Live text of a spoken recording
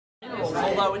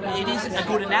solve, although it is a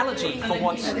good analogy for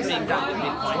what's being done with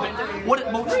Bitcoin. But what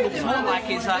it looks more like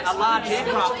is a large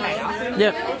aircraft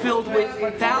hangar filled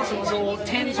with thousands or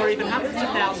tens or even hundreds of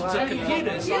thousands of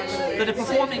computers that are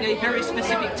performing a very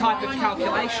specific type of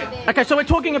calculation. Okay, so we're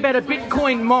talking about a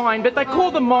Bitcoin mine, but they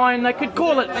call the mine, they could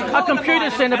call it a computer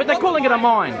centre, but they're calling it a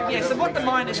mine. Yes, and what the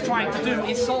mine is trying to do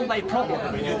is solve a problem.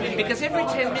 Because every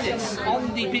 10 minutes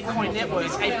on the Bitcoin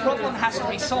network, a problem has to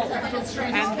be solved.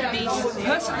 And the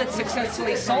person that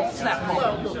successfully solves that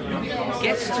problem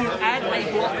gets to add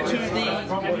a block to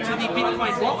the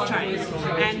Bitcoin blockchain.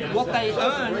 And what they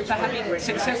earn for having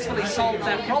successfully solved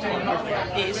that problem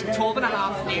is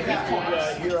 12.5 new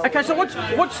Bitcoins. Okay, so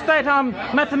what's that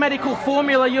mathematical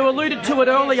formula? You alluded to it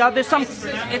earlier. There's some...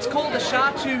 It's called the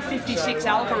SHA-256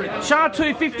 algorithm.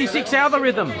 SHA-256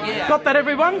 algorithm. Yeah. Got that,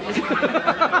 everyone?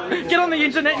 Get on the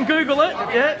internet and Google it.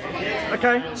 Yeah.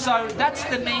 Okay. So that's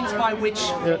the means by which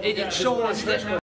it ensures that